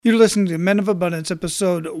You're listening to Men of Abundance,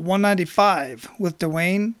 episode 195, with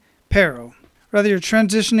Dwayne Perro. Whether you're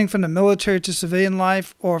transitioning from the military to civilian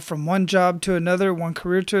life, or from one job to another, one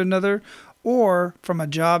career to another, or from a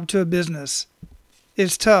job to a business,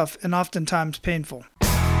 it's tough and oftentimes painful.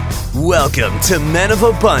 Welcome to Men of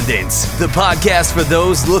Abundance, the podcast for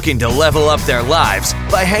those looking to level up their lives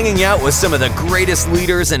by hanging out with some of the greatest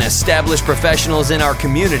leaders and established professionals in our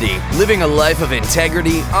community, living a life of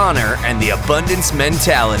integrity, honor, and the abundance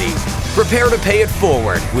mentality. Prepare to pay it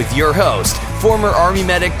forward with your host, former Army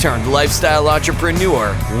medic turned lifestyle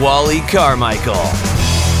entrepreneur, Wally Carmichael.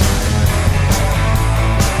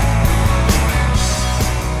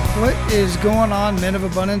 What is going on, Men of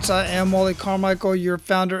Abundance? I am Wally Carmichael, your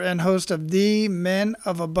founder and host of the Men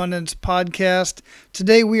of Abundance podcast.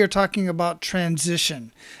 Today we are talking about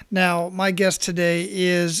transition. Now, my guest today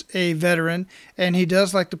is a veteran, and he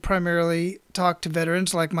does like to primarily talk to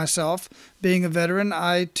veterans like myself. Being a veteran,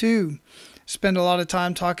 I too spend a lot of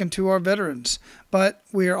time talking to our veterans, but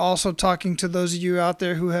we are also talking to those of you out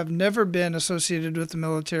there who have never been associated with the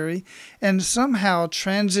military and somehow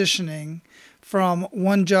transitioning from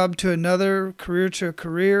one job to another, career to a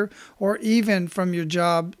career, or even from your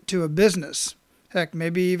job to a business. Heck,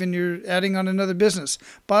 maybe even you're adding on another business.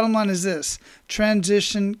 Bottom line is this: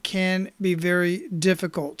 transition can be very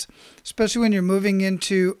difficult, especially when you're moving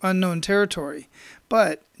into unknown territory.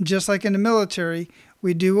 But just like in the military,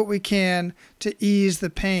 we do what we can to ease the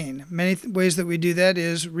pain. Many ways that we do that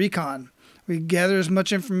is recon. We gather as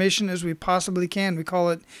much information as we possibly can. We call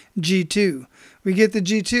it G2. We get the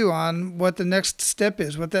G2 on what the next step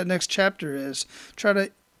is, what that next chapter is. Try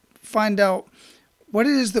to find out what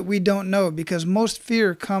it is that we don't know, because most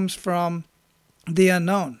fear comes from the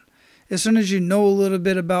unknown. As soon as you know a little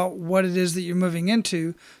bit about what it is that you're moving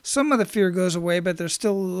into, some of the fear goes away, but there's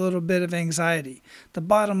still a little bit of anxiety. The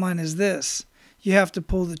bottom line is this: you have to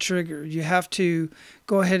pull the trigger. You have to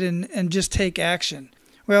go ahead and just take action.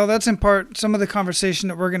 Well, that's in part some of the conversation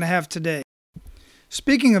that we're going to have today.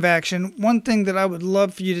 Speaking of action, one thing that I would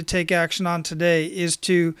love for you to take action on today is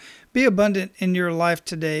to be abundant in your life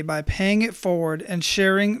today by paying it forward and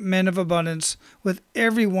sharing Men of Abundance with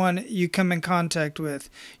everyone you come in contact with.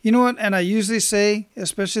 You know what? And I usually say,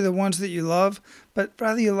 especially the ones that you love, but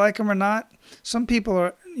whether you like them or not, some people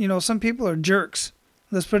are jerks.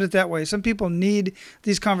 Let's put it that way. Some people need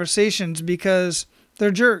these conversations because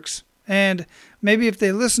they're jerks. And maybe if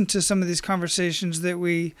they listen to some of these conversations that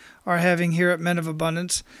we are having here at Men of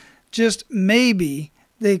Abundance, just maybe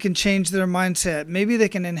they can change their mindset. Maybe they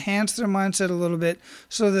can enhance their mindset a little bit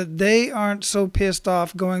so that they aren't so pissed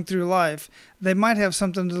off going through life. They might have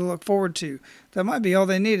something to look forward to. That might be all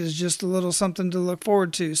they need, is just a little something to look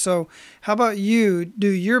forward to. So how about you do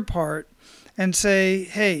your part and say,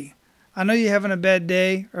 hey, I know you're having a bad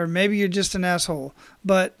day, or maybe you're just an asshole,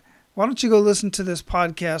 but why don't you go listen to this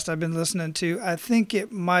podcast I've been listening to? I think it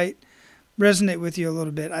might resonate with you a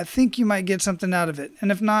little bit. I think you might get something out of it. And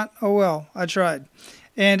if not, oh well, I tried.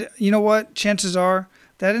 And you know what? Chances are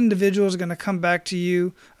that individual is going to come back to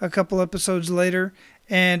you a couple episodes later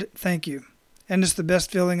and thank you. And it's the best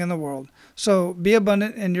feeling in the world. So be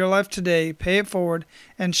abundant in your life today, pay it forward,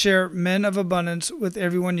 and share Men of Abundance with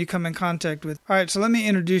everyone you come in contact with. All right, so let me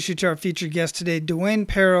introduce you to our featured guest today. Dwayne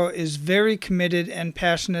Perro is very committed and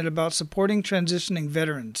passionate about supporting transitioning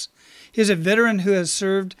veterans. He is a veteran who has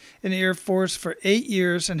served in the Air Force for 8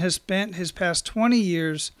 years and has spent his past 20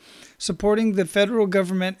 years supporting the federal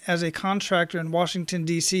government as a contractor in Washington,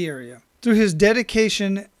 D.C. area. Through his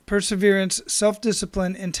dedication, perseverance,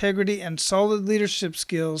 self-discipline, integrity, and solid leadership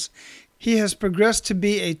skills, he has progressed to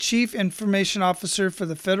be a Chief Information Officer for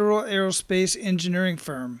the Federal Aerospace Engineering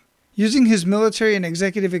firm. Using his military and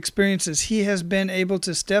executive experiences, he has been able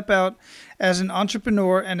to step out as an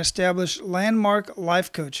entrepreneur and establish Landmark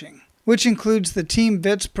Life Coaching, which includes the Team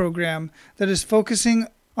Vets program that is focusing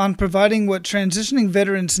on providing what transitioning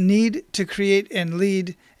veterans need to create and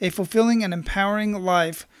lead a fulfilling and empowering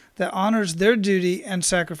life that honors their duty and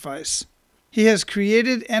sacrifice. He has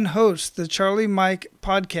created and hosts the Charlie Mike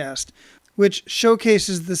podcast, which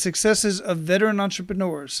showcases the successes of veteran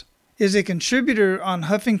entrepreneurs, is a contributor on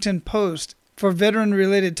Huffington Post for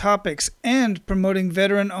veteran-related topics and promoting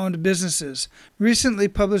veteran-owned businesses. Recently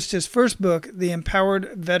published his first book, The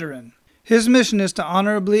Empowered Veteran. His mission is to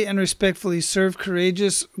honorably and respectfully serve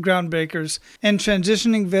courageous groundbreakers and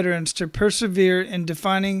transitioning veterans to persevere in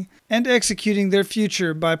defining and executing their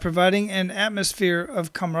future by providing an atmosphere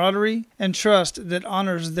of camaraderie and trust that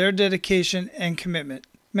honors their dedication and commitment.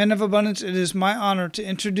 Men of Abundance, it is my honor to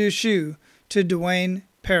introduce you to Dwayne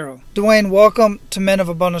Perro. Dwayne, welcome to Men of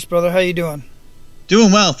Abundance, brother. How you doing?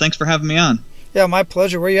 Doing well. Thanks for having me on. Yeah, my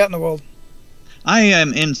pleasure. Where are you at in the world? I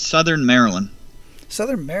am in Southern Maryland.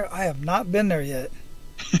 Southern Maryland? I have not been there yet.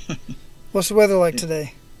 What's the weather like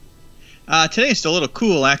today? Today it's a little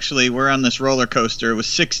cool, actually. We're on this roller coaster. It was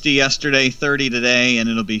 60 yesterday, 30 today, and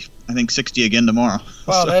it'll be, I think, 60 again tomorrow.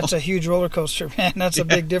 Wow, that's a huge roller coaster, man. That's a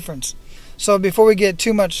big difference. So before we get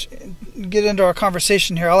into our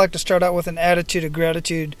conversation here, I like to start out with an attitude of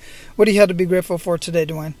gratitude. What do you have to be grateful for today,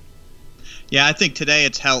 Dwayne? Yeah, I think today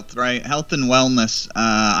it's health, right? Health and wellness.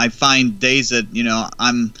 I find days that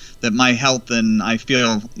that my health and I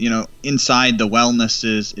feel inside the wellness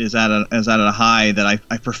is at a high, that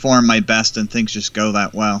I perform my best and things just go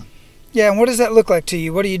that well. Yeah, and what does that look like to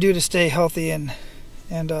you? What do you do to stay healthy and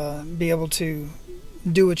be able to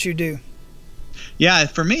do what you do? Yeah,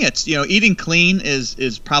 for me, it's eating clean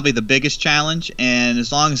is probably the biggest challenge, and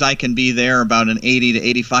as long as I can be there about an 80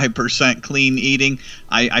 to 85% clean eating,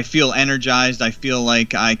 I feel energized. I feel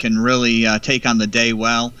like I can really take on the day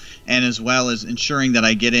well, and as well as ensuring that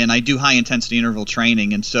I get in. I do high intensity interval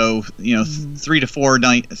training, and so 3 to 4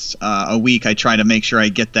 nights a week I try to make sure I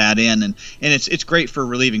get that in, and it's great for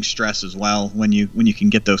relieving stress as well when you can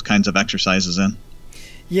get those kinds of exercises in.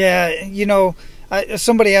 Yeah,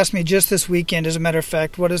 somebody asked me just this weekend, as a matter of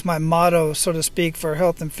fact, what is my motto, so to speak, for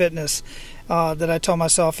health and fitness, that I tell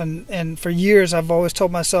myself. And for years, I've always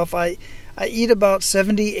told myself I eat about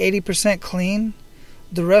 70, 80% clean,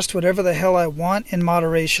 the rest whatever the hell I want in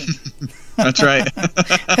moderation. That's right.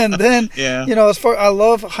 And then, yeah. I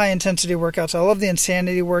love high-intensity workouts. I love the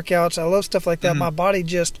insanity workouts. I love stuff like that. Mm-hmm. My body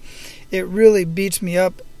it really beats me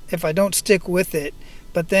up if I don't stick with it.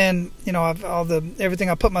 But then, everything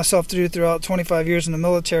I put myself throughout 25 years in the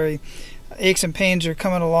military, aches and pains are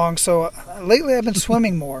coming along. So lately I've been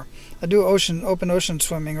swimming more. I do open ocean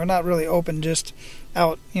swimming, or not really open, just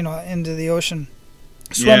out, into the ocean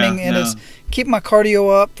swimming. Yeah, and it's keep my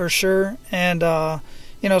cardio up for sure. And,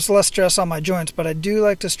 it's less stress on my joints. But I do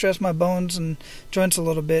like to stress my bones and joints a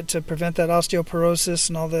little bit to prevent that osteoporosis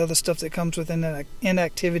and all the other stuff that comes with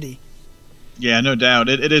inactivity. Yeah, no doubt.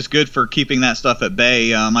 It is good for keeping that stuff at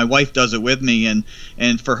bay. My wife does it with me,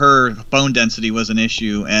 and for her, bone density was an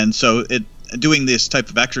issue. And so doing this type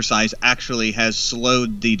of exercise actually has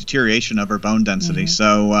slowed the deterioration of her bone density.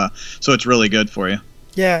 Mm-hmm. So it's really good for you.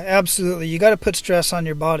 Yeah, absolutely. You got to put stress on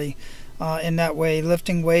your body in that way.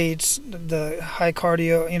 Lifting weights, the high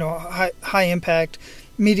cardio, high impact,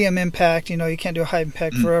 medium impact. You can't do a high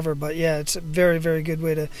impact forever, but yeah, it's a very, very good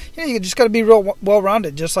way to, you just got to be real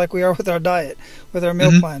well-rounded, just like we are with our diet, with our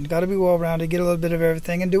meal plan. Got to be well-rounded, get a little bit of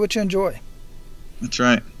everything, and do what you enjoy. That's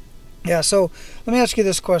right. Yeah, so let me ask you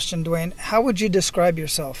this question, Dwayne. How would you describe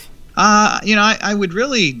yourself? I would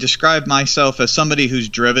really describe myself as somebody who's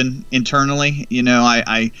driven internally.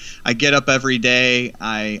 I get up every day.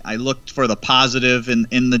 I look for the positive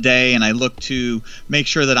in the day, and I look to make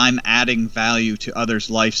sure that I'm adding value to others'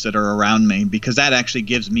 lives that are around me, because that actually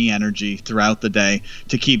gives me energy throughout the day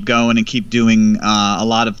to keep going and keep doing a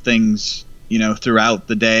lot of things, throughout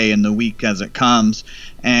the day and the week as it comes.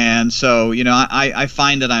 And so, I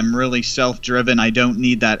find that I'm really self-driven. I don't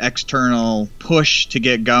need that external push to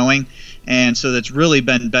get going. And so that's really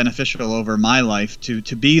been beneficial over my life to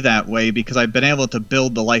be that way, because I've been able to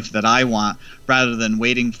build the life that I want rather than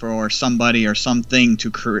waiting for somebody or something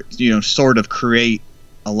to sort of create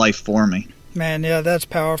a life for me. Man, yeah, that's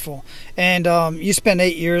powerful. And you spent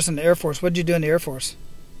 8 years in the Air Force. What did you do in the Air Force?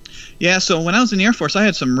 Yeah, so when I was in the Air Force, I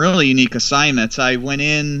had some really unique assignments. I went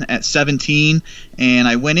in at 17, and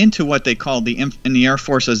I went into what they called in the Air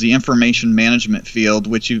Force as the information management field,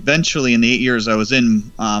 which eventually in the 8 years I was in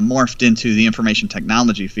morphed into the information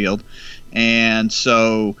technology field. And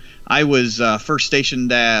so I was first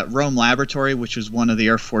stationed at Rome Laboratory, which was one of the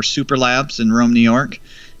Air Force super labs in Rome, New York.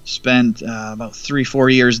 Spent about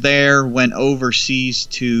 3-4 years there, went overseas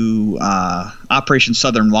to Operation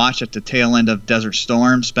Southern Watch at the tail end of Desert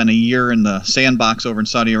Storm, spent a year in the sandbox over in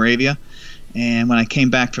Saudi Arabia. And when I came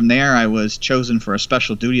back from there, I was chosen for a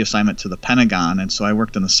special duty assignment to the Pentagon. And so I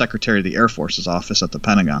worked in the Secretary of the Air Force's office at the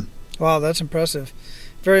Pentagon. Wow, that's impressive.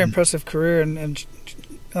 Very impressive career in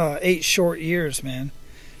 8 short years, man.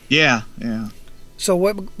 Yeah. So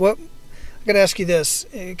what I got to ask you this,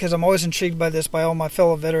 because I'm always intrigued by this by all my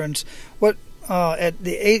fellow veterans. What at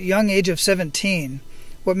the young age of 17,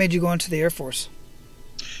 what made you go into the Air Force?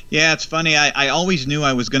 Yeah, it's funny. I always knew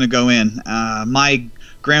I was going to go in. My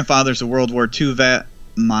grandfather's a World War II vet.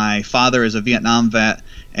 My father is a Vietnam vet.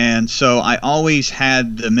 And so I always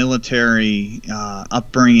had the military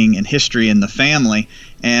upbringing and history in the family.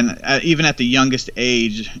 And even at the youngest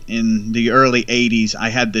age, in the early 80s, I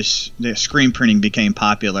had the screen printing became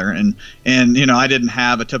popular. And I didn't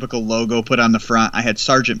have a typical logo put on the front. I had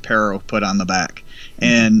Sergeant Pero put on the back.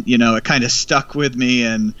 and it kind of stuck with me.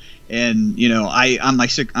 And I on my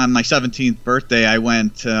 17th birthday, I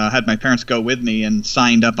went, had my parents go with me and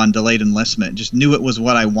signed up on delayed enlistment. Just knew it was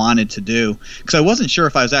what I wanted to do, because I wasn't sure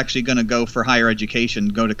if I was actually going to go for higher education,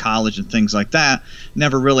 go to college and things like that.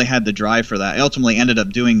 Never really had the drive for that. I ultimately ended up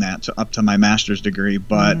doing that up to my master's degree.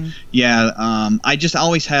 But I just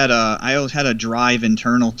always had a drive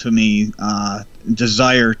internal to me,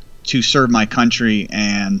 desire to serve my country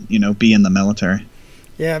and be in the military.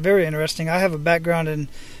 Yeah, very interesting. I have a background in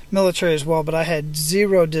military as well, but I had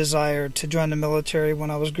zero desire to join the military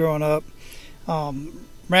when I was growing up.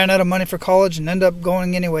 Ran out of money for college and ended up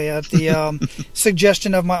going anyway at the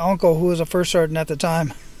suggestion of my uncle, who was a first sergeant at the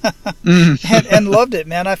time. and loved it,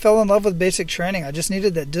 man. I fell in love with basic training. I just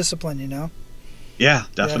needed that discipline, Yeah,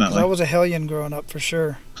 definitely. I was a hellion growing up, for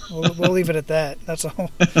sure. We'll leave it at that. That's a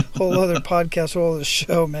whole other podcast, whole other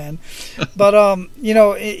show, man. But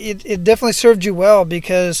it definitely served you well,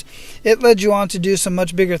 because it led you on to do some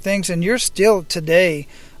much bigger things, and you're still today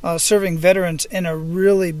serving veterans in a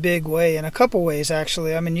really big way, in a couple ways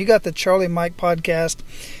actually. I mean, you got the Charlie Mike podcast,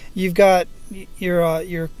 you've got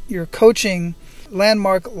your coaching,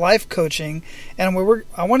 Landmark Life Coaching, and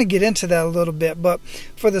I want to get into that a little bit. But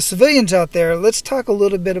for the civilians out there, let's talk a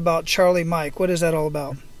little bit about Charlie Mike. What is that all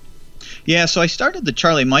about? Yeah, so I started the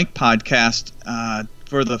Charlie Mike podcast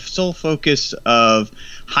for the sole focus of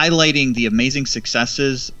highlighting the amazing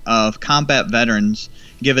successes of combat veterans,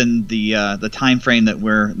 given the time frame that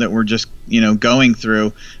we're just going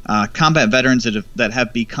through. Combat veterans that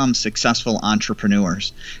have become successful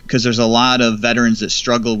entrepreneurs, because there's a lot of veterans that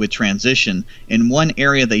struggle with transition, and one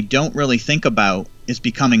area they don't really think about is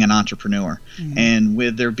becoming an entrepreneur. And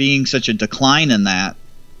with there being such a decline in that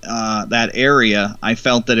area, I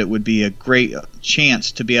felt that it would be a great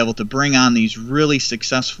chance to be able to bring on these really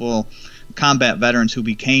successful combat veterans who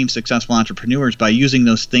became successful entrepreneurs by using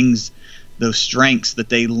those things, those strengths that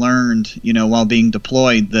they learned, while being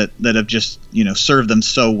deployed, that have just, served them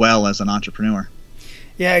so well as an entrepreneur.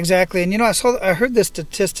 Yeah, exactly. And I heard this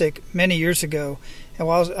statistic many years ago.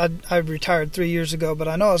 And I retired 3 years ago, but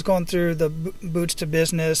I know I was going through the Boots to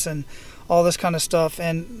Business and all this kind of stuff.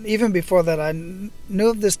 And even before that, I knew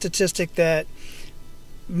of the statistic that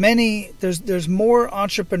there's more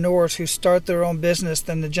entrepreneurs who start their own business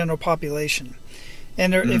than the general population.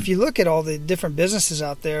 And if you look at all the different businesses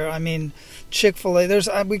out there, I mean,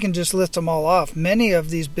 Chick-fil-A, we can just list them all off. Many of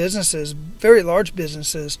these businesses, very large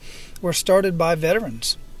businesses, were started by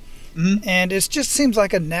veterans. And it just seems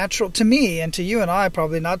like a natural, to me and to you and I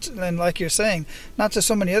probably, not, and like you're saying, not to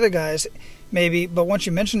so many other guys maybe, but once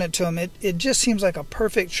you mention it to them, it just seems like a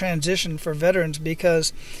perfect transition for veterans,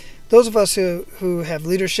 because those of us who have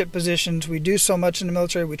leadership positions, we do so much in the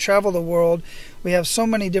military, we travel the world, we have so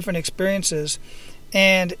many different experiences,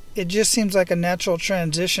 and it just seems like a natural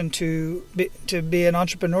transition to be an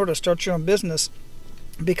entrepreneur, to start your own business,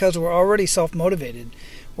 because we're already self-motivated.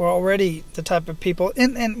 We're already the type of people,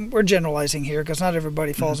 and we're generalizing here because not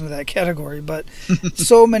everybody falls into that category, but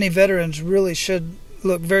so many veterans really should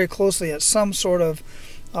look very closely at some sort of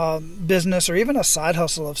business or even a side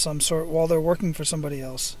hustle of some sort while they're working for somebody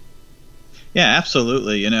else. Yeah,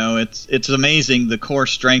 absolutely. It's amazing the core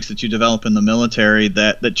strengths that you develop in the military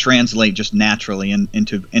that translate just naturally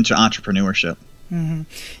into entrepreneurship.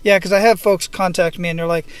 Yeah, because I have folks contact me and they're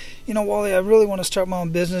like, Wally, I really want to start my own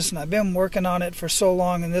business, and I've been working on it for so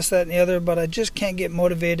long and this, that, and the other, but I just can't get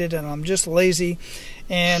motivated, and I'm just lazy,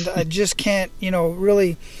 and I just can't,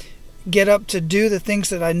 really get up to do the things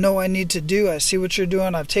that I know I need to do. I see what you're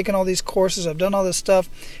doing. I've taken all these courses. I've done all this stuff.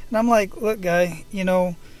 And I'm like, look, guy,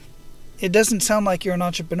 it doesn't sound like you're an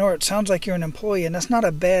entrepreneur. It sounds like you're an employee, and that's not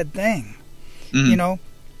a bad thing,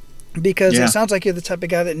 because it sounds like you're the type of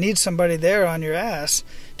guy that needs somebody there on your ass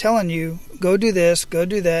telling you, go do this, go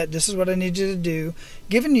do that, this is what I need you to do,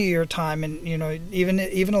 giving you your time and, even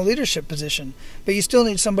a leadership position. But you still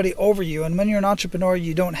need somebody over you, and when you're an entrepreneur,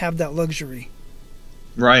 you don't have that luxury.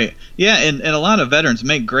 Right. Yeah, and a lot of veterans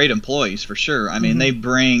make great employees, for sure. I mean, they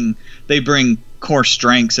bring core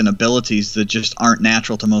strengths and abilities that just aren't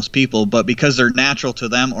natural to most people, but because they're natural to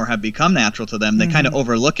them or have become natural to them, they kind of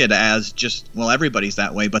overlook it as just, well, everybody's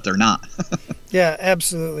that way, but they're not. Yeah,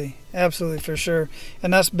 absolutely, for sure.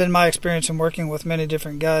 And that's been my experience in working with many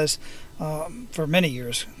different guys for many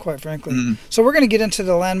years, quite frankly. So we're going to get into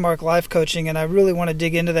the Landmark Life Coaching, and I really want to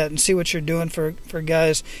dig into that and see what you're doing for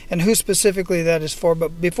guys and who specifically that is for.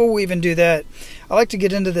 But before we even do that, I like to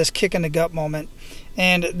get into this kick in the gut moment.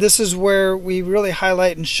 And this is where we really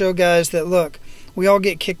highlight and show guys that, look, we all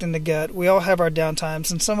get kicked in the gut. We all have our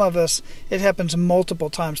downtimes, and some of us, it happens multiple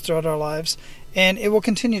times throughout our lives, and it will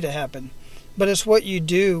continue to happen. but it's what you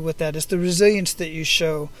do with that. It's the resilience that you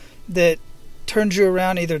show that turns you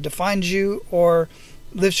around, either defines you or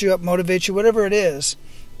lifts you up, motivates you, whatever it is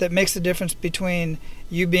that makes the difference between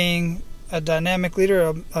you being a dynamic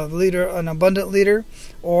leader, a leader, an abundant leader,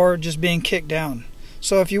 or just being kicked down.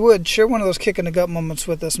 So if you would, share one of those kick in the gut moments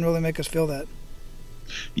with us and really make us feel that.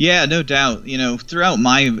 Yeah, no doubt. Throughout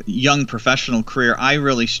my young professional career, I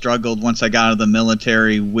really struggled once I got out of the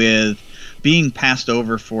military with being passed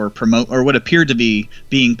over for what appeared to be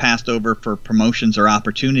being passed over for promotions or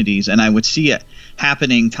opportunities, and I would see it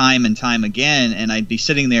happening time and time again, and I'd be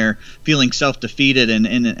sitting there feeling self-defeated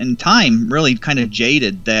and time really kind of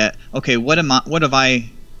jaded that, okay, what am I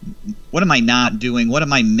not doing? What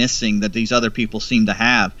am I missing that these other people seem to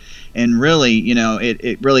have? And really,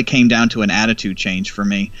 it really came down to an attitude change for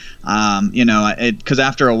me. Because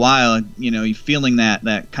after a while, you feeling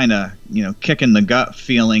that kind of, kick in the gut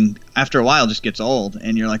feeling, after a while just gets old,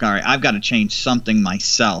 and you're like, all right, I've got to change something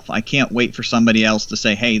myself. I can't wait for somebody else to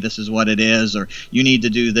say, hey, this is what it is, or you need to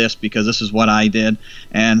do this because this is what I did.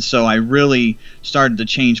 And so I really started to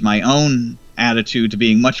change my own attitude to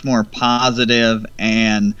being much more positive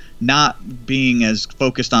and not being as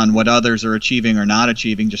focused on what others are achieving or not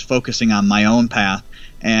achieving, just focusing on my own path.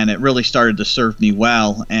 And it really started to serve me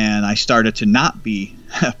well, and I started to not be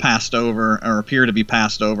passed over or appear to be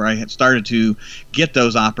passed over. I had started to get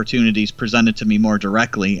those opportunities presented to me more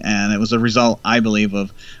directly, and it was a result, I believe,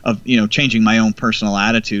 of changing my own personal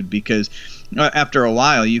attitude, because after a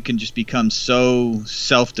while you can just become so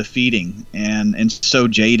self-defeating and so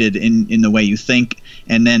jaded in the way you think,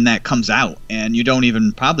 and then that comes out and you don't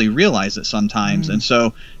even probably realize it sometimes. And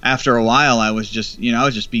so after a while I was just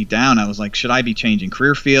beat down. I was like, should I be changing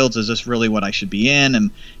career fields? Is this really what I should be in?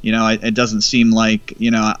 And it doesn't seem like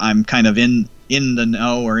I'm kind of in the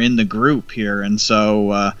know or in the group here. And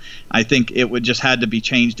so I think it would just had to be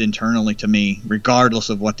changed internally to me, regardless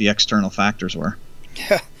of what the external factors were.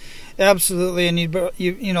 Yeah. Absolutely, and you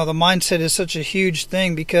the mindset is such a huge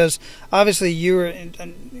thing, because obviously you were,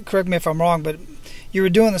 and correct me if I'm wrong, but you were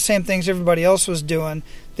doing the same things everybody else was doing.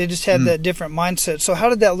 They just had that different mindset. So how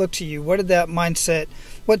did that look to you? What did that mindset,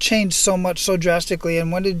 what changed so much, so drastically,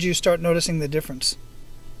 and when did you start noticing the difference?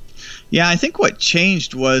 Yeah, I think what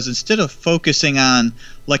changed was, instead of focusing on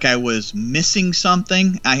like I was missing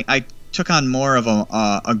something, I took on more of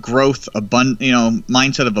a growth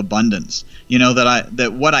mindset of abundance.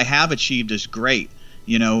 That what I have achieved is great.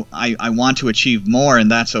 I want to achieve more,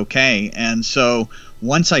 and that's okay. And so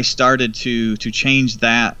once I started to change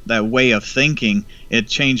that way of thinking, it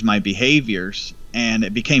changed my behaviors, and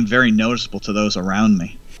it became very noticeable to those around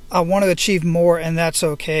me. I want to achieve more, and that's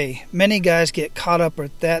okay. Many guys get caught up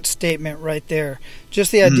with that statement right there.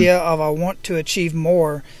 Just the idea of I want to achieve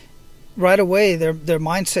more. Right away, their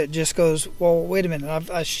mindset just goes, well, wait a minute,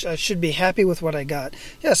 I should be happy with what I got.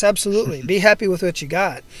 Yes, absolutely. Be happy with what you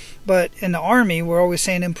got. But in the Army, we're always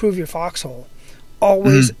saying improve your foxhole.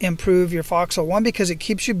 Always improve your foxhole. One, because it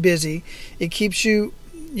keeps you busy. It keeps you,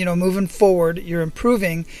 moving forward. You're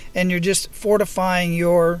improving, and you're just fortifying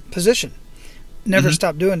your position. Never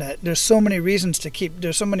stop doing that. There's so many reasons to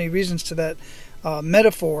that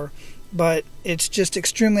metaphor. But it's just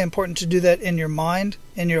extremely important to do that in your mind,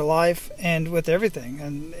 in your life, and with everything.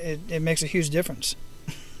 And it makes a huge difference.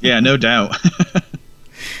 Yeah, no doubt.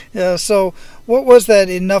 Yeah. So what was that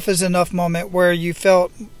enough is enough moment where you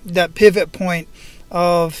felt that pivot point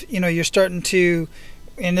of, you're starting to,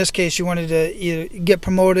 in this case, you wanted to either get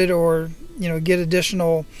promoted or, get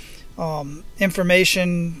additional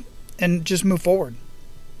information and just move forward?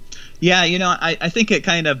 Yeah, I think it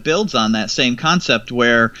kind of builds on that same concept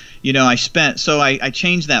where, I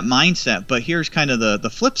changed that mindset. But here's kind of the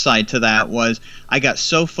flip side to that was I got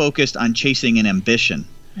so focused on chasing an ambition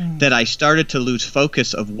that I started to lose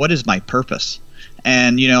focus of what is my purpose.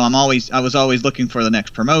 And, I was always looking for the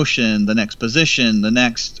next promotion, the next position, the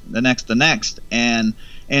next.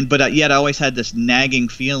 But yet I always had this nagging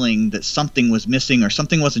feeling that something was missing or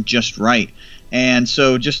something wasn't just right. And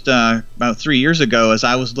so just about 3 years ago, as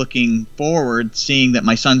I was looking forward, seeing that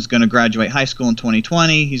my son's going to graduate high school in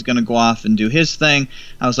 2020, he's going to go off and do his thing,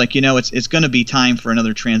 I was like, it's going to be time for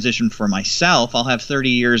another transition for myself. I'll have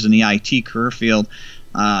 30 years in the IT career field,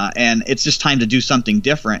 and it's just time to do something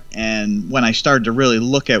different. And when I started to really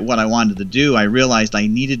look at what I wanted to do, I realized I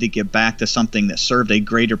needed to get back to something that served a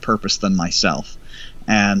greater purpose than myself.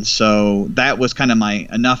 And so that was kind of my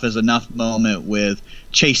enough is enough moment with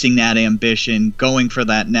chasing that ambition, going for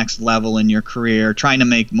that next level in your career, trying to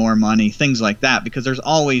make more money, things like that, because there's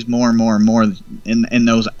always more and more and more in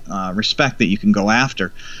those respect that you can go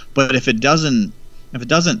after. But if it doesn't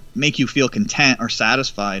make you feel content or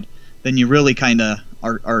satisfied, then you really kind of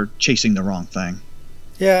are chasing the wrong thing.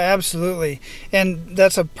 Yeah, absolutely. And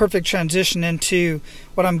that's a perfect transition into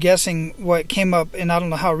what I'm guessing what came up, and I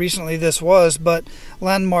don't know how recently this was, but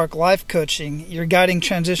Landmark Life Coaching. You're guiding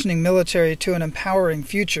transitioning military to an empowering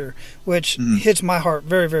future, which hits my heart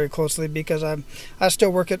very, very closely, because I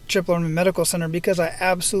still work at Triple Army Medical Center because I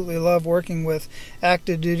absolutely love working with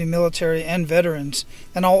active duty military and veterans.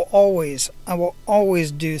 And I will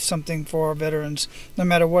always do something for our veterans, no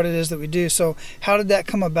matter what it is that we do. So how did that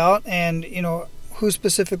come about? And, who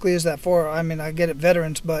specifically is that for? I mean, I get it,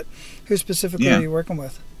 veterans, but who specifically are you working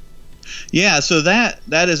with? Yeah, so that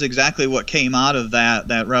is exactly what came out of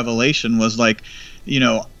that revelation, was like,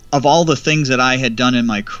 of all the things that I had done in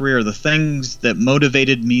my career, the things that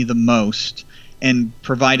motivated me the most and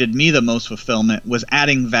provided me the most fulfillment was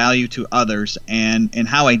adding value to others. And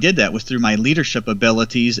how I did that was through my leadership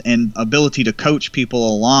abilities and ability to coach people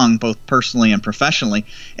along, both personally and professionally.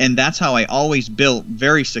 And that's how I always built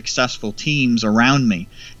very successful teams around me,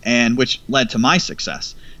 and which led to my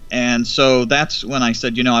success. And so that's when I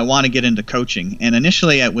said, I want to get into coaching. And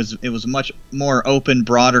initially it was a much more open,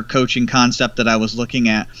 broader coaching concept that I was looking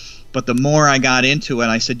at. But the more I got into it,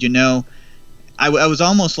 I said, I was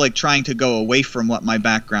almost like trying to go away from what my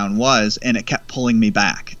background was, and it kept pulling me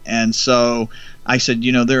back. And so I said,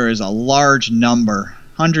 there is a large number,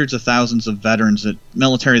 hundreds of thousands of veterans,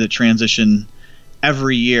 military that transition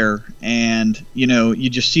every year. And, you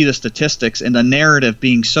just see the statistics and the narrative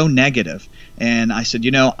being so negative. And I said,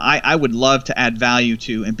 I would love to add value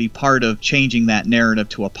to and be part of changing that narrative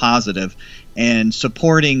to a positive, and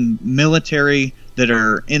supporting military that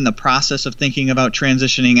are in the process of thinking about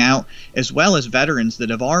transitioning out, as well as veterans that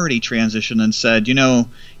have already transitioned and said,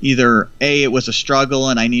 either A, it was a struggle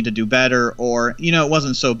and I need to do better, or, it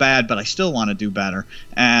wasn't so bad, but I still want to do better.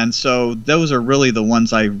 And so those are really the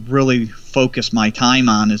ones I really focus my time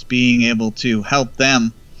on, is being able to help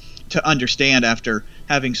them to understand, after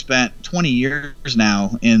having spent 20 years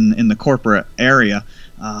now in the corporate area,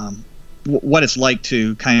 what it's like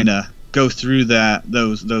to kind of go through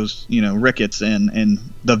those rickets, and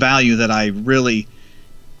the value that I really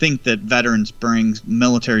think that veterans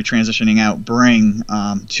military transitioning out bring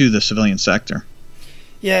to the civilian sector.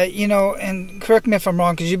 Yeah, and correct me if I'm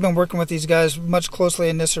wrong, because you've been working with these guys much closely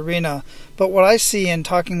in this arena, but what I see in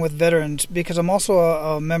talking with veterans, because I'm also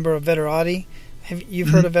a member of Veterati. You've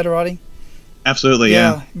heard of Veterati? Absolutely,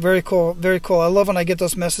 yeah. Very cool, very cool. I love when I get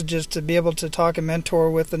those messages to be able to talk and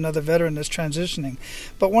mentor with another veteran that's transitioning.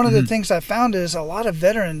 But one of the things I found is a lot of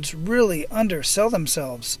veterans really undersell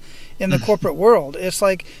themselves in the corporate world. It's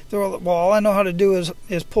like, all I know how to do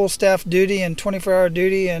is pull staff duty and 24-hour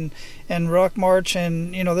duty and ruck march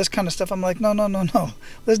and this kind of stuff. I'm like, no.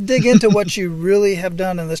 Let's dig into what you really have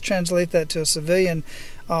done, and let's translate that to a civilian.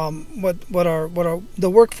 What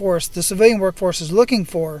the workforce, the civilian workforce, is looking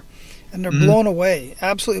for. And they're blown away,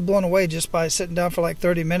 absolutely blown away, just by sitting down for like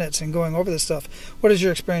 30 minutes and going over this stuff. What is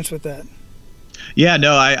your experience with that? Yeah,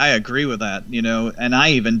 no, I agree with that, and I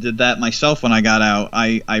even did that myself when I got out.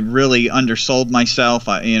 I really undersold myself,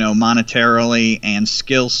 monetarily and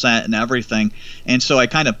skill set and everything. And so I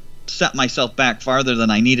kind of set myself back farther than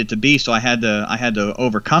I needed to be, so I had to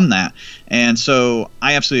overcome that. And so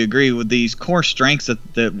I absolutely agree with these core strengths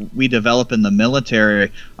that we develop in the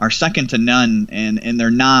military are second to none, and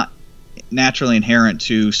they're not naturally inherent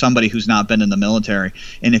to somebody who's not been in the military.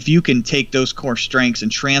 And if you can take those core strengths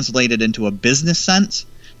and translate it into a business sense,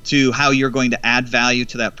 to how you're going to add value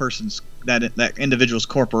to that individual's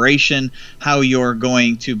corporation, how you're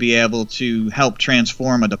going to be able to help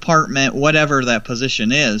transform a department, whatever that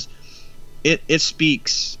position is, it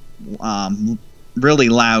speaks really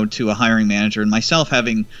loud to a hiring manager. And myself,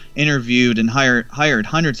 having interviewed and hired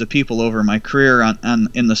hundreds of people over my career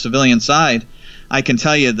in the civilian side, I can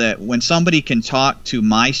tell you that when somebody can talk to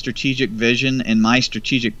my strategic vision and my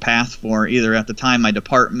strategic path for either at the time my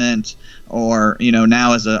department, or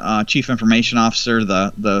now as a chief information officer,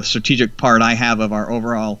 the strategic part I have of our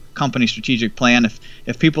overall company strategic plan,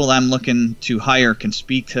 if people I'm looking to hire can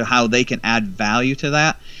speak to how they can add value to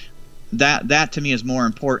that to me is more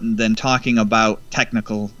important than talking about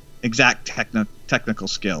technical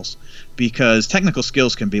skills, because technical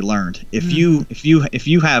skills can be learned. If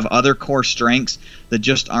you have other core strengths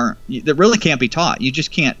that really can't be taught, you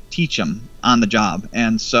just can't teach them on the job.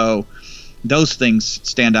 And so those things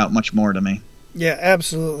stand out much more to me. Yeah,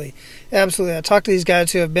 absolutely. I talk to these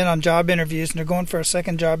guys who have been on job interviews, and they're going for a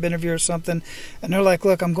second job interview or something, and they're like,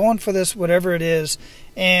 look, I'm going for this, whatever it is,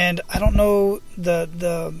 and I don't know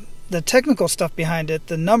the technical stuff behind it,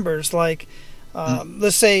 the numbers, like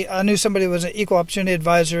let's say I knew somebody was an equal opportunity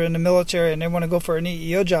advisor in the military and they want to go for an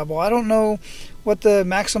EEO job. Well, I don't know what the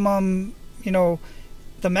maximum,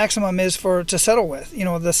 the maximum is to settle with,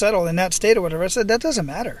 the settle in that state or whatever. I said, that doesn't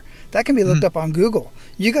matter. That can be looked up on Google.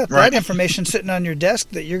 You got that information sitting on your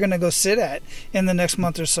desk that you're going to go sit at in the next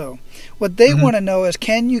month or so. What they want to know is,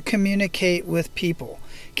 can you communicate with people?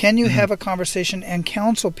 Can you have a conversation and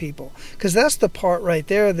counsel people? Because that's the part right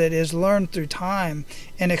there that is learned through time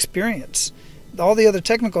and experience. All the other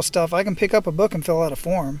technical stuff, I can pick up a book and fill out a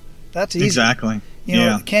form. That's easy. Exactly.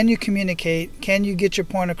 Can you communicate? Can you get your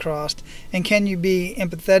point across? And can you be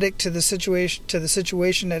empathetic to the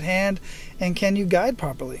situation at hand? And can you guide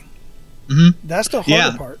properly? That's the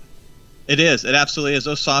harder part. It is. It absolutely is.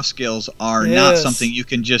 Those soft skills are not something you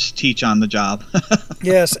can just teach on the job.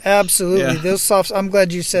 Yes, absolutely. Those I'm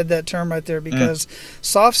glad you said that term right there, because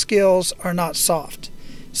soft skills are not soft.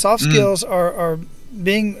 Soft skills are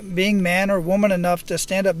being man or woman enough to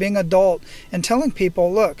stand up, being adult, and telling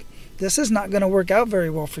people, look, this is not going to work out very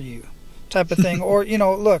well for you, type of thing. Or,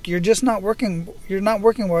 look, you're not working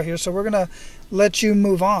well here, so we're going to let you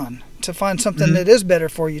move on to find something that is better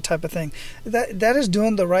for you, type of thing. That is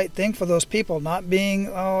doing the right thing for those people, not being,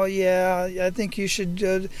 oh yeah, I think you should.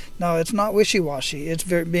 No, it's not wishy-washy. It's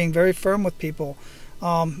being very firm with people.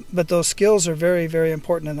 But those skills are very, very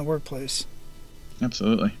important in the workplace.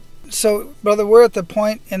 Absolutely. So, brother, we're at the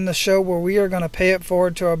point in the show where we are going to pay it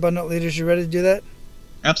forward to our abundant leaders. You ready to do that?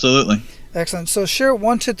 Absolutely. Excellent. So share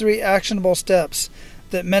 1 to 3 actionable steps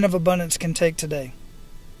that men of abundance can take today.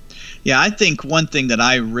 Yeah, I think one thing that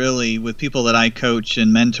I really, with people that I coach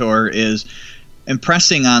and mentor, is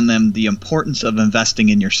impressing on them the importance of investing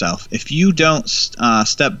in yourself. If you don't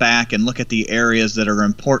step back and look at the areas that are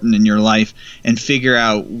important in your life and figure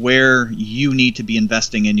out where you need to be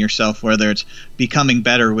investing in yourself, whether it's becoming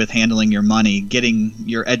better with handling your money, getting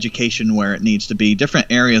your education where it needs to be, different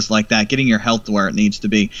areas like that, getting your health where it needs to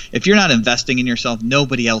be. If you're not investing in yourself,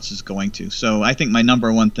 nobody else is going to. So I think my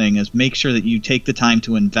number one thing is make sure that you take the time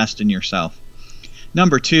to invest in yourself.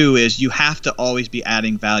 Number 2 is you have to always be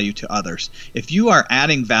adding value to others. If you are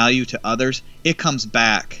adding value to others, it comes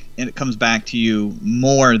back, and it comes back to you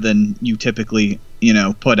more than you typically,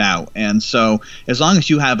 put out. And so as long as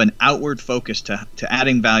you have an outward focus to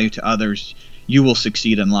adding value to others, you will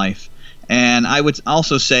succeed in life. And I would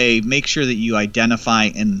also say make sure that you identify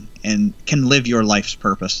and can live your life's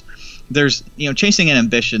purpose. There's, chasing an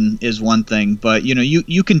ambition is one thing, but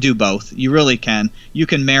you can do both. You really can. You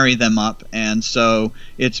can marry them up, and so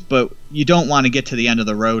but you don't want to get to the end of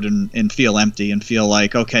the road and feel empty and feel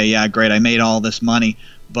like, okay, yeah, great, I made all this money,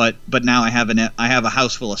 but now I have a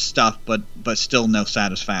house full of stuff, but still no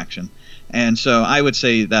satisfaction. And so I would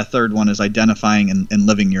say that third one is identifying and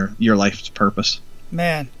living your life's purpose.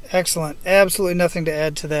 Man, excellent. Absolutely nothing to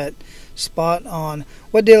add to that. Spot on.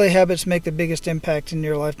 What daily habits make the biggest impact in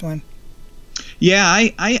your life, Dwayne? Yeah,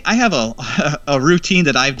 I have a routine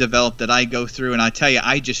that I've developed that I go through, and I tell you,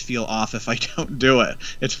 I just feel off if I don't do it.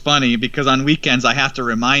 It's funny because on weekends I have to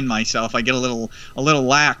remind myself. I get a little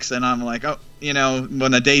lax, and I'm like,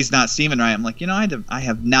 when the day's not seeming right, I'm like, I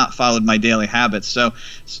have not followed my daily habits. So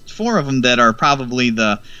 4 of them that are probably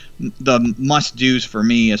the must-dos for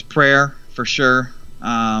me is prayer, for sure.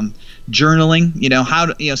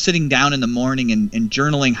 Journaling, sitting down in the morning and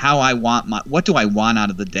journaling how I want what do I want out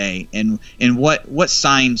of the day, and what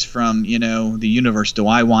signs from, the universe do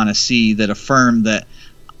I want to see that affirm that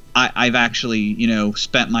I've actually,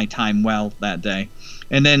 spent my time well that day.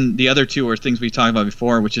 And then the other 2 are things we talked about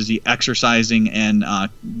before, which is the exercising and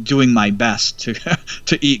doing my best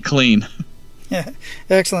to eat clean. Yeah,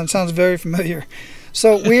 excellent. Sounds very familiar.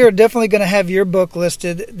 So we are definitely going to have your book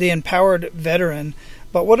listed, The Empowered Veteran.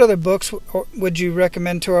 But what other books would you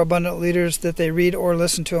recommend to our abundant leaders that they read or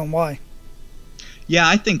listen to, and why? Yeah,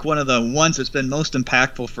 I think one of the ones that's been most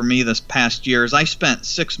impactful for me this past year is I spent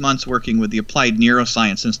 6 months working with the Applied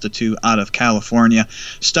Neuroscience Institute out of California,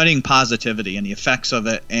 studying positivity and the effects of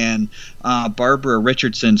it, and Barbara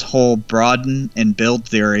Richardson's whole broaden and build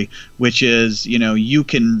theory, which is, you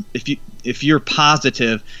can, if you're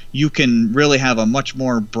positive, you can really have a much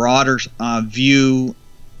more broader view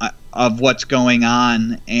of what's going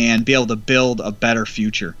on and be able to build a better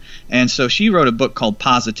future. And so she wrote a book called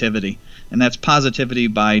Positivity, and that's Positivity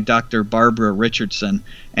by Dr. Barbara Richardson.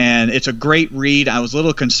 And it's a great read. I was a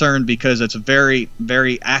little concerned because it's a very,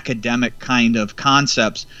 very academic kind of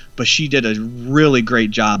concepts, but she did a really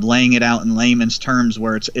great job laying it out in layman's terms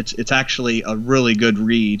where it's actually a really good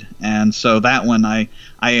read. And so that one I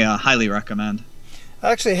highly recommend.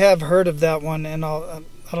 I actually have heard of that one, and I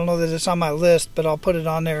don't know that it's on my list, but I'll put it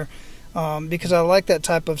on there because I like that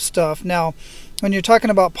type of stuff. Now, when you're talking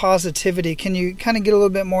about positivity, can you kind of get a little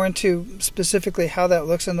bit more into specifically how that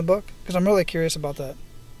looks in the book? Because I'm really curious about that.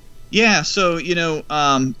 Yeah, so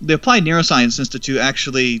the Applied Neuroscience Institute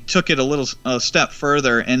actually took it a step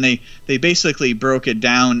further, and they basically broke it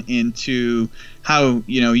down into how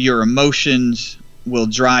your emotions will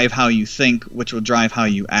drive how you think, which will drive how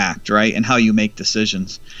you act, right, and how you make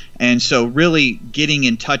decisions. And so really getting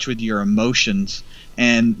in touch with your emotions,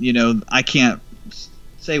 and I can't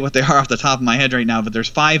say what they are off the top of my head right now, but there's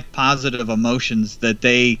 5 positive emotions that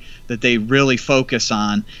they really focus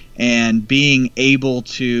on, and being able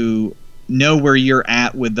to know where you're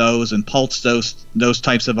at with those and pulse those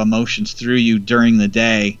types of emotions through you during the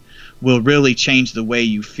day will really change the way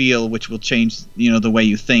you feel, which will change the way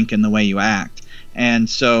you think and the way you act. And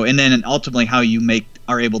then ultimately how you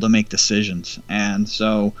are able to make decisions. And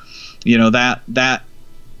so that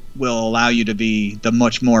will allow you to be the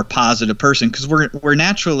much more positive person, because we're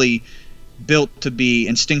naturally built to be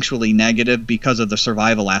instinctually negative because of the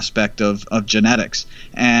survival aspect of genetics.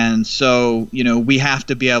 And so we have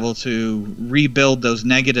to be able to rebuild those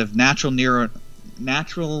naturally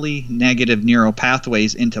negative neural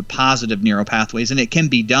pathways into positive neural pathways, and it can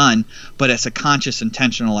be done, but it's a conscious,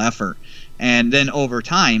 intentional effort. And then over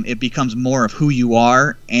time, it becomes more of who you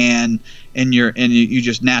are, and you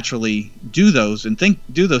just naturally do those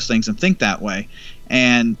things and think that way.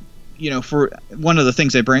 And for one of the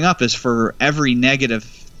things they bring up is, for every negative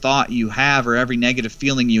thought you have or every negative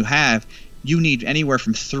feeling you have, you need anywhere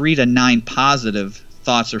from 3 to 9 positive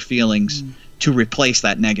thoughts or feelings to replace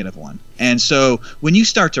that negative one. And so when you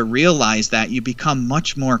start to realize that, you become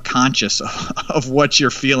much more conscious of what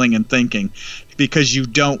you're feeling and thinking, because you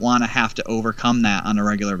don't want to have to overcome that on a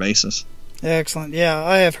regular basis. Excellent. Yeah,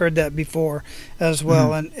 I have heard that before as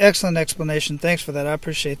well. And excellent explanation. Thanks for that. I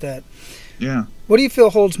appreciate that. Yeah. What do you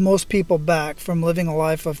feel holds most people back from living a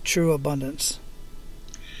life of true abundance?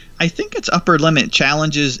 I think it's upper limit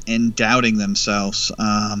challenges and doubting themselves.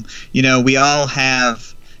 We all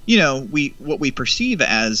have what we perceive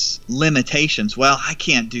as limitations. Well, I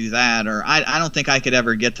can't do that, or I don't think I could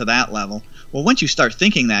ever get to that level. Well, once you start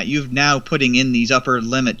thinking that, you've now putting in these upper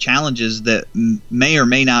limit challenges that may or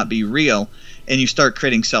may not be real, and you start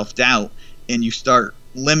creating self-doubt, and you start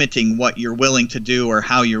limiting what you're willing to do or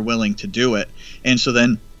how you're willing to do it. And so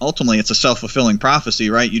then ultimately it's a self-fulfilling prophecy,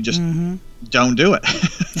 right? You just don't do it.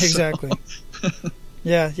 Exactly.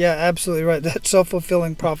 Yeah, absolutely right. That's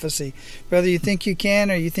self-fulfilling prophecy. Whether you think you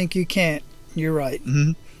can or you think you can't, you're right.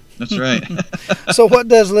 Mm-hmm. That's right. So what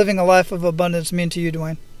does living a life of abundance mean to you,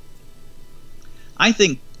 Dwayne? I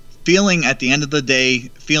think feeling, at the end of the day,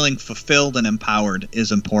 feeling fulfilled and empowered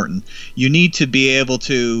is important. You need to be able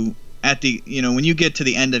to, when you get to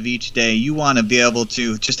the end of each day, you want to be able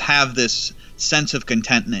to just have this sense of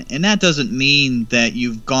contentment. And that doesn't mean that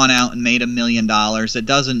you've gone out and made $1 million. It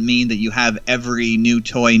doesn't mean that you have every new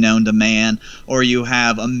toy known to man, or you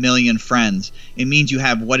have 1 million friends. It means you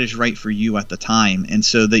have what is right for you at the time, and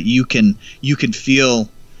so that you can feel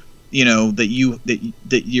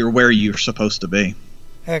that you're where you're supposed to be.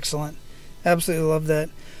 Excellent. Absolutely love that.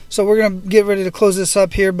 So we're going to get ready to close this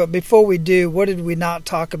up here, but before we do, what did we not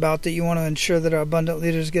talk about that you want to ensure that our abundant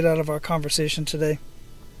leaders get out of our conversation today?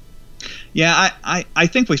 Yeah, I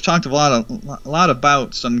think we've talked a lot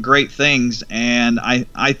about some great things, and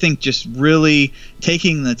I think just really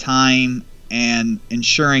taking the time and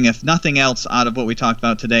ensuring, if nothing else, out of what we talked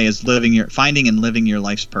about today, is finding and living your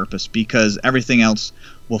life's purpose, because everything else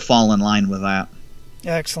will fall in line with that.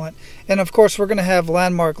 Excellent. And of course, we're going to have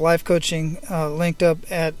Landmark Life Coaching linked up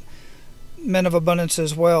at Men of Abundance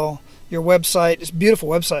as well. Your website is a beautiful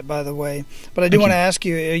website, by the way. But I do want to ask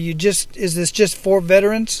you, is this just for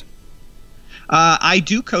veterans? I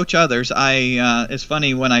do coach others. It's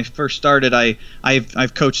funny, when I first started,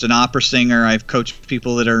 I've coached an opera singer. I've coached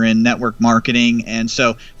people that are in network marketing, and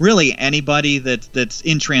so really anybody that's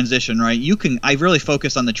in transition, right? I really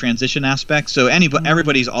focus on the transition aspect. So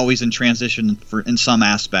everybody's always in transition in some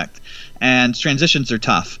aspect, and transitions are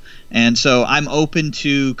tough. And so I'm open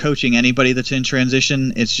to coaching anybody that's in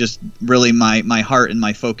transition. It's just really my heart and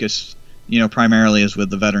my focus, primarily is with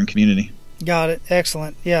the veteran community. Got it.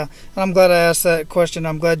 Excellent. Yeah. And I'm glad I asked that question.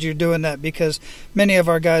 I'm glad you're doing that, because many of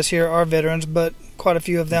our guys here are veterans, but quite a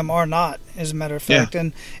few of them are not, as a matter of fact. Yeah.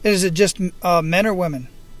 And is it just men or women,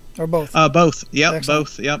 or both? Both. Yep. Excellent.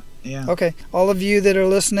 Both. Yep. Yeah. Okay. All of you that are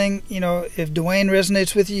listening, if Dwayne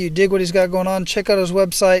resonates with you, you dig what he's got going on, check out his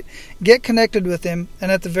website, get connected with him,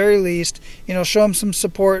 and at the very least, show him some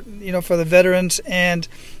support, for the veterans, and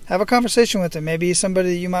have a conversation with him. Maybe he's somebody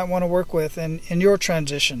that you might want to work with in your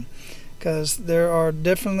transition. Because there are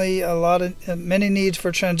definitely many needs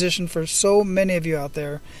for transition for so many of you out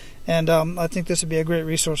there, and I think this would be a great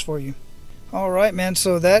resource for you. All right, man.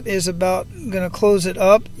 So that is about going to close it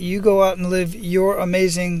up. You go out and live your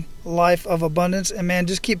amazing life of abundance. And, man,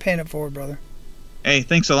 just keep paying it forward, brother. Hey,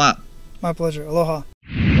 thanks a lot. My pleasure. Aloha.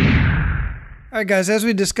 All right, guys, as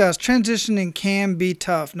we discussed, transitioning can be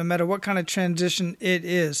tough, no matter what kind of transition it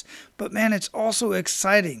is. But, man, it's also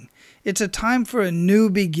exciting. It's a time for a new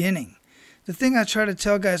beginning. The thing I try to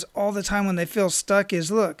tell guys all the time when they feel stuck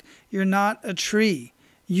is, look, you're not a tree.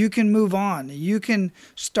 You can move on. You can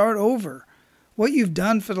start over. What you've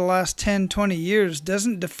done for the last 10, 20 years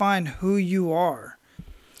doesn't define who you are.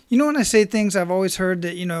 You know, when I say things, I've always heard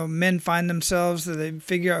that, men find themselves, that they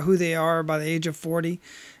figure out who they are by the age of 40.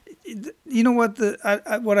 You know what?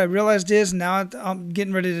 What I realized is, now I'm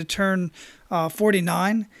getting ready to turn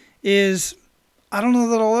 49, is I don't know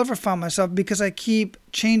that I'll ever find myself, because I keep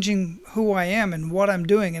changing who I am and what I'm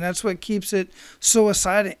doing, and that's what keeps it so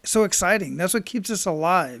exciting. That's what keeps us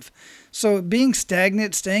alive. So being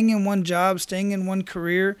stagnant, staying in one job, staying in one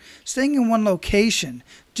career, staying in one location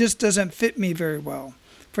just doesn't fit me very well.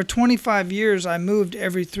 For 25 years, I moved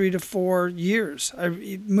every 3 to 4 years.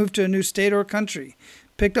 I moved to a new state or country,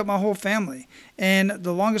 picked up my whole family. And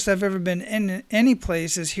the longest I've ever been in any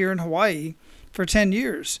place is here in Hawaii for 10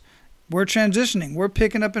 years. We're transitioning. We're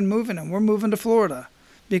picking up and moving, and we're moving to Florida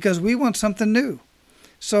because we want something new.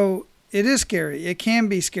 So it is scary. It can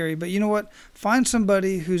be scary. But you know what? Find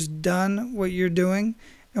somebody who's done what you're doing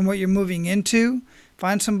and what you're moving into.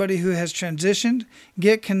 Find somebody who has transitioned.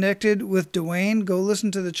 Get connected with Dwayne. Go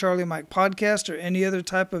listen to the Charlie Mike podcast or any other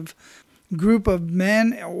type of group of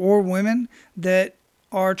men or women that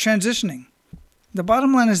are transitioning. The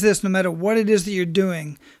bottom line is this: no matter what it is that you're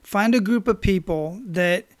doing, find a group of people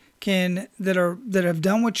that have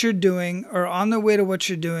done what you're doing or on their way to what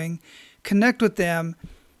you're doing. Connect with them,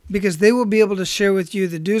 because they will be able to share with you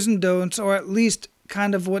the do's and don'ts, or at least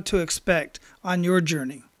kind of what to expect on your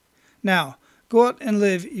journey. Now, go out and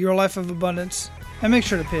live your life of abundance, and make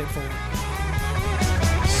sure to pay it forward.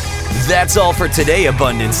 That's all for today,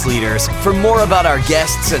 Abundance Leaders. For more about our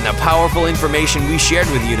guests and the powerful information we shared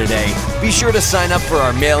with you today, be sure to sign up for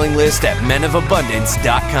our mailing list at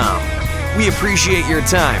menofabundance.com. We appreciate your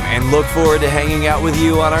time and look forward to hanging out with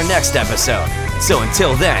you on our next episode. So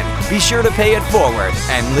until then, be sure to pay it forward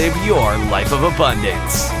and live your life of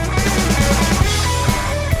abundance.